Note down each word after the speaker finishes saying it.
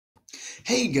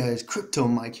Hey guys, Crypto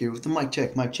Mike here with the mic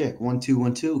check, 1 2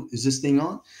 1 2. Is this thing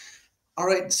on? All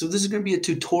right, so this is going to be a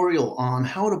tutorial on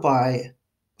how to buy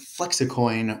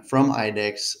Flexacoin from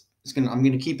IDEX. I'm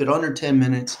going to keep it under 10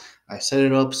 minutes. I set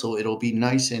it up so it'll be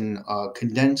nice and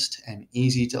condensed and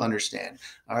easy to understand.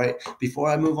 All right, before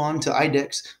I move on to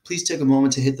IDEX, please take a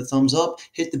moment to hit the thumbs up,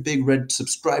 hit the big red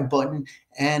subscribe button,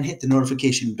 and hit the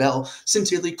notification bell.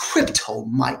 Sincerely, Crypto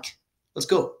Mike. Let's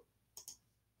go.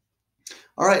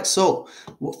 All right, so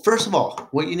first of all,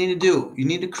 what you need to do, you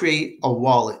need to create a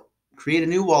wallet. Create a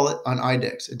new wallet on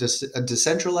IDEX, a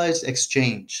decentralized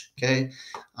exchange, okay?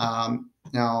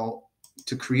 Now,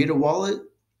 to create a wallet,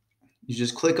 you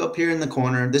just click up here in the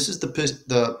corner. This is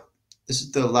the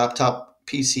laptop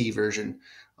PC version.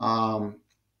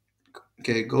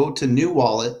 Okay, go to new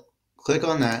wallet, click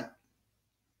on that.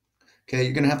 Okay,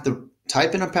 you're gonna have to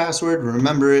type in a password,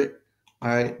 remember it. All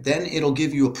right, then it'll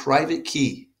give you a private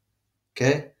key.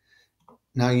 Okay,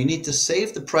 now you need to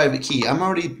save the private key. I'm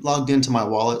already logged into my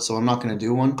wallet, so I'm not going to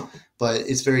do one, but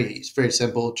it's very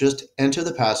simple. Just enter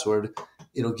the password.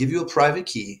 It'll give you a private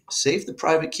key. Save the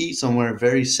private key somewhere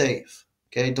very safe.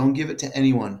 Okay, don't give it to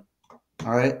anyone.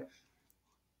 All right.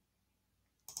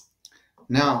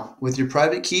 Now, with your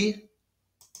private key,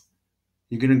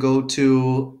 you're going to go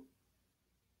to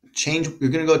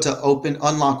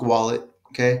unlock wallet.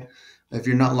 Okay, if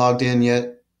you're not logged in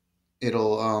yet,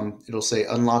 it'll say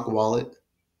unlock wallet,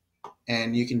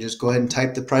 and you can just go ahead and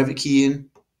type the private key in.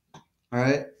 All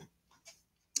right,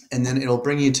 and then it'll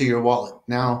bring you to your wallet.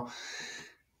 Now,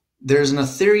 there's an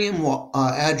Ethereum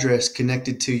address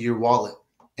connected to your wallet,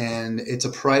 and it's a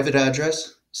private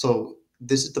address. So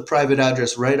this is the private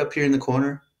address right up here in the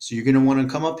corner. So you're going to want to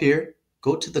come up here,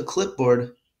 go to the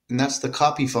clipboard, and that's the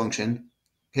copy function.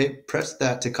 Okay, press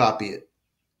that to copy it.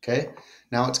 Okay,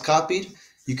 now it's copied.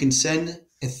 You can send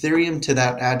Ethereum to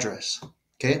that address.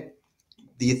 Okay,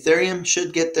 the Ethereum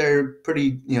should get there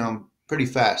pretty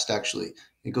fast. Actually,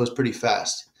 it goes pretty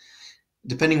fast,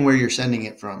 depending where you're sending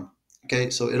it from. Okay,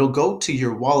 so it'll go to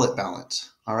your wallet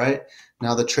balance. All right,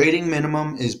 now the trading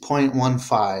minimum is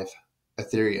 0.15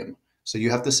 Ethereum. So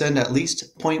you have to send at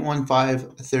least 0.15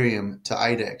 Ethereum to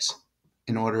IDEX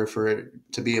in order for it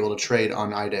to be able to trade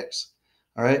on IDEX.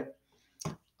 All right.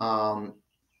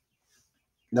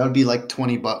 That would be like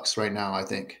 $20 right now, I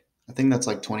think. I think that's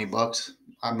like $20.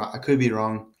 I could be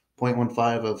wrong.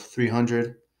 0.15 of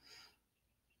 300.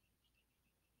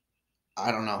 I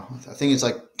don't know. I think it's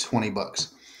like $20.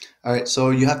 All right, so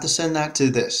you have to send that to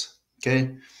this.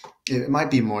 Okay, it might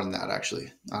be more than that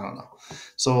actually. I don't know.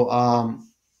 So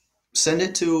send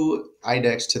it to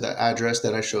IDEX to the address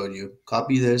that I showed you.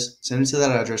 Copy this, send it to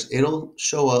that address. It'll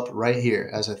show up right here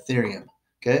as Ethereum.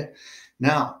 Okay,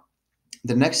 now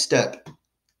the next step,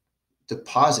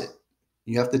 deposit.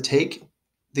 You have to take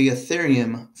the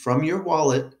Ethereum from your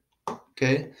wallet,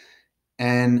 okay,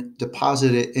 and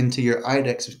deposit it into your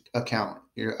IDEX account,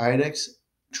 your IDEX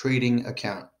trading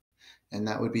account. And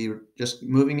that would be just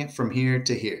moving it from here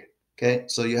to here. Okay,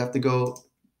 so you have to go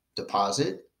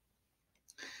deposit.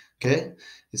 Okay,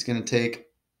 it's going to take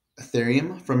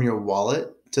Ethereum from your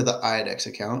wallet to the IDEX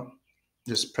account.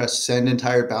 Just press send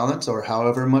entire balance or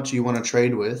however much you want to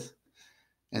trade with,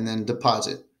 and then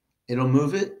deposit. It'll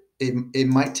move it. It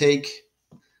might take,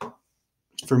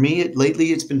 for me,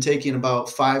 lately it's been taking about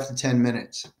 5 to 10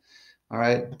 minutes. All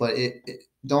right, but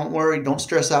don't worry, don't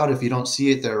stress out if you don't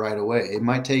see it there right away. It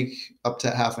might take up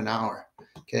to half an hour.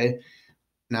 Okay,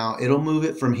 now it'll move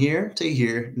it from here to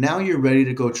here. Now you're ready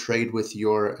to go trade with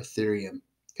your Ethereum.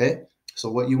 Okay,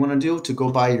 so what you want to do to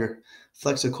go buy your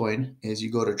Flexacoin is you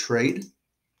go to trade.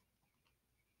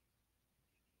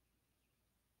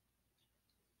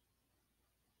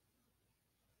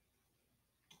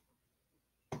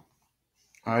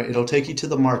 All right, it'll take you to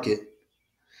the market.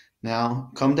 Now,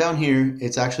 come down here.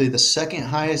 It's actually the second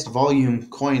highest volume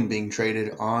coin being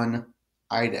traded on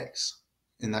IDEX,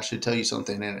 and that should tell you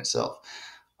something in itself.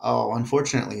 Oh,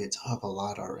 unfortunately, it's up a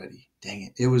lot already. Dang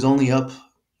it. It was only up.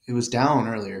 It was down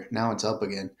earlier. Now it's up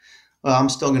again. Well, I'm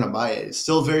still going to buy it. It's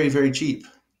still very, very cheap,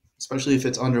 especially if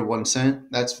it's under 1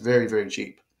 cent. That's very, very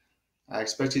cheap. I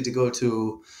expect it to go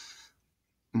to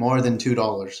more than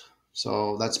 $2.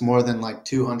 So that's more than like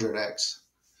 200x.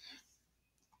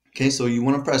 Okay, so you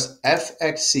want to press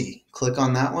FXC. Click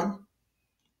on that one,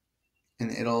 and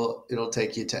it'll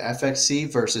take you to FXC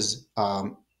versus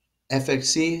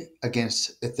FXC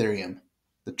against Ethereum,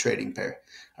 the trading pair.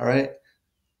 All right.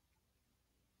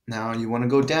 Now you want to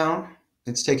go down.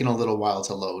 It's taking a little while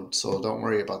to load, so don't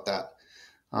worry about that.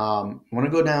 You want to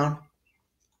go down,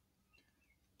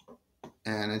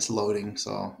 and it's loading.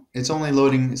 So it's only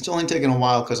loading. It's only taking a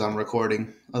while because I'm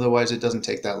recording. Otherwise, it doesn't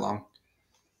take that long.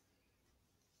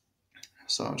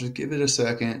 So just give it a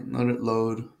second, let it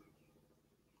load.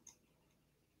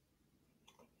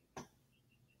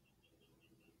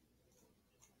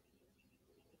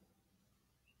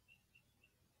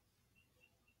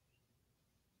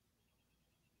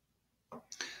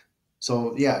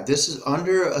 So yeah, this is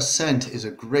under a cent is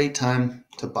a great time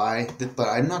to buy, but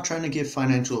I'm not trying to give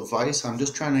financial advice. I'm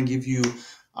just trying to give you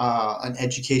an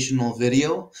educational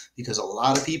video because a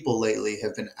lot of people lately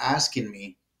have been asking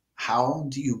me, how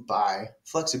do you buy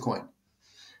Flexacoin?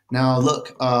 Now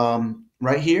look,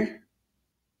 right here,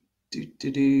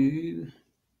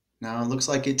 now it looks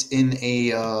like it's in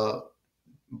a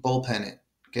bull pennant.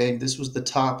 Okay, this was the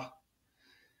top.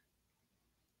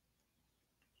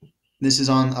 This is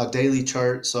on a daily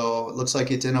chart, so it looks like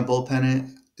it's in a bull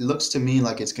pennant. It looks to me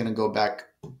like it's going to go back,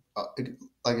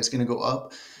 like it's going to go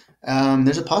up.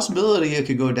 There's a possibility it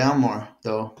could go down more,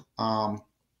 though,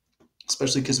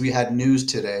 especially because we had news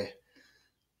today.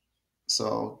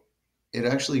 So it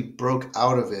actually broke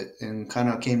out of it and kind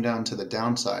of came down to the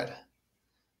downside.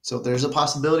 So there's a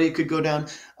possibility it could go down.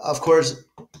 Of course,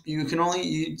 you can only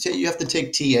you have to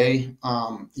take TA.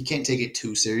 You can't take it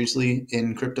too seriously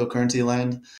in cryptocurrency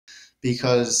land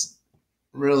because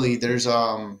really there's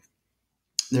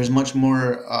much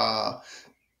more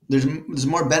there's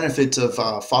more benefits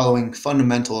of following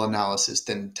fundamental analysis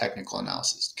than technical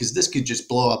analysis because this could just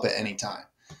blow up at any time.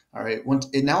 All right,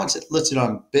 now it's listed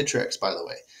on Bittrex, by the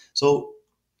way. So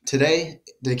today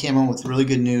they came out with really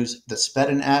good news. The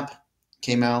Spedin app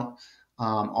came out.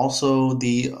 Also,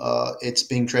 it's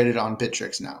being traded on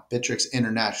Bittrex now. Bittrex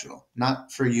International,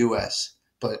 not for US,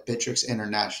 but Bittrex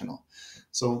International.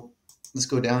 So let's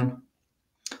go down.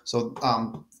 So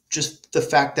just the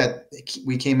fact that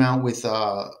we came out with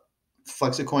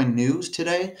Flexacoin news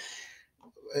today,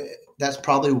 that's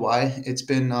probably why it's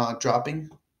been dropping.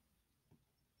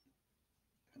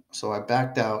 So I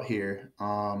backed out here.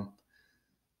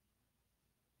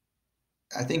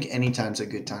 I think anytime's a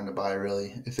good time to buy,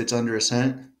 really, if it's under a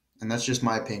cent. And that's just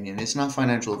my opinion. It's not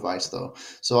financial advice, though.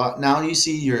 So now you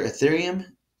see your Ethereum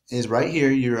is right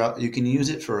here. You can use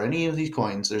it for any of these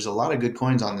coins. There's a lot of good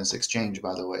coins on this exchange,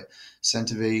 by the way.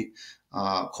 Centivate,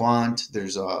 Quant.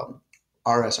 There's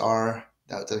RSR.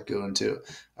 That's a good one too.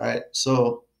 All right,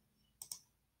 so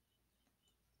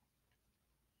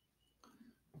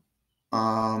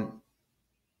all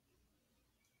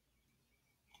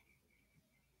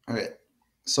right,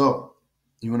 so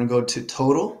you want to go to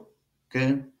total,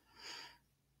 okay?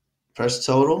 Press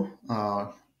total.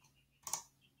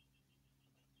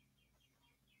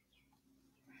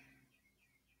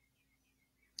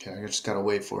 Okay, I just gotta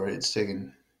wait for it. It's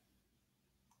taking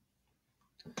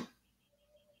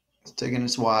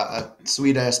its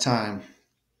sweet ass time.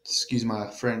 Excuse my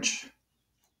French.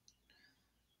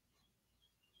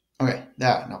 Okay,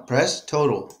 now press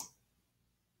total.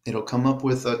 It'll come up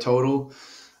with a total.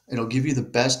 It'll give you the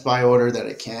best buy order that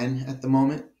it can at the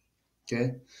moment.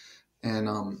 Okay,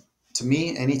 and to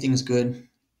me, anything's good.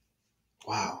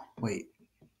 Wow, wait,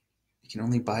 you can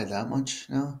only buy that much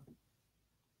now?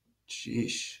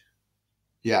 Sheesh.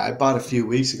 Yeah, I bought a few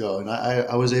weeks ago, and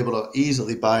I was able to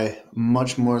easily buy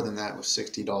much more than that with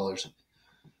 $60.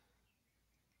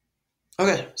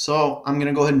 Okay, so I'm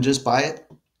gonna go ahead and just buy it.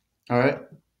 All right,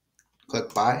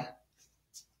 click buy.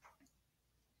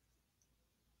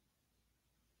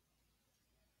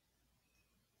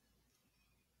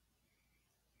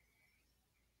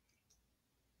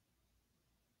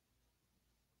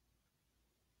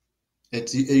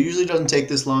 It usually doesn't take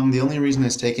this long. The only reason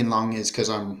it's taking long is because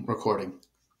I'm recording.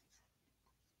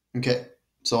 Okay,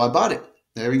 so I bought it.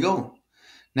 There we go.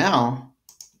 Now,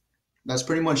 that's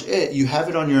pretty much it. You have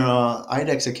it on your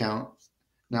IDEX account.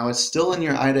 Now it's still in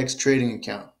your IDEX trading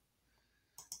account.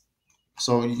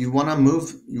 So you want to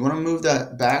move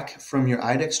that back from your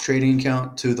IDEX trading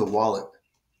account to the wallet.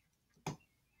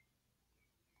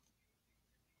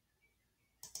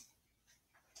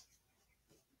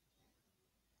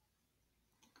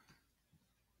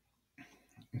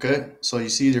 Okay, so you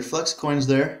see your Flex coins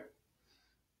there.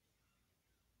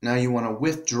 Now you want to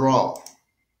withdraw,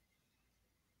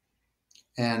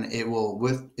 and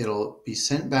it'll be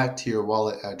sent back to your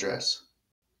wallet address.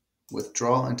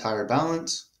 Withdraw entire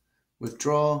balance,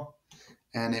 withdraw,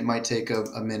 and it might take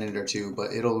a minute or two,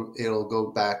 but it'll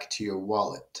go back to your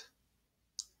wallet.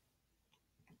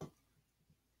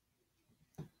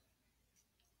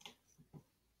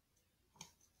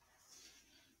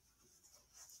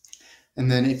 And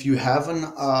then if you have an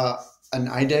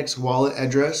IDEX wallet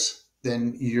address,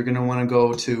 then you're going to want to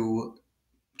go to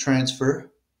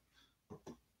transfer.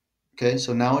 Okay,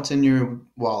 so now it's in your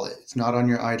wallet. It's not on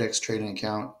your IDEX trading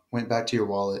account. Went back to your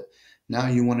wallet. Now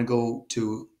you want to go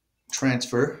to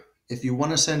transfer. If you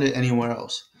want to send it anywhere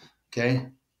else, okay,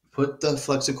 put the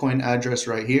Flexacoin address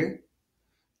right here,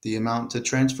 the amount to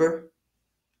transfer,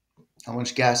 how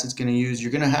much gas it's going to use.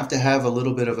 You're going to have a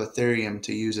little bit of Ethereum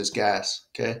to use as gas,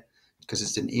 okay, because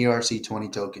it's an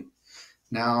ERC20 token.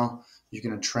 Now you're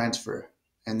going to transfer,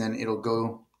 and then it'll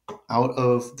go out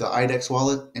of the IDEX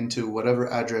wallet into whatever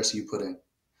address you put in.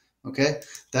 Okay,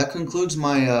 that concludes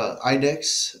my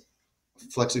IDEX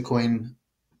Flexacoin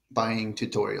buying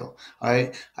tutorial. All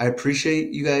right, I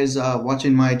appreciate you guys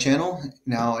watching my channel.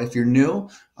 Now, if you're new,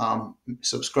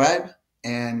 subscribe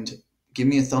and give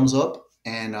me a thumbs up,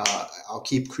 and I'll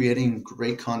keep creating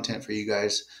great content for you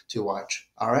guys to watch.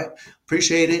 All right,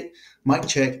 appreciate it. Mic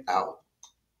check out.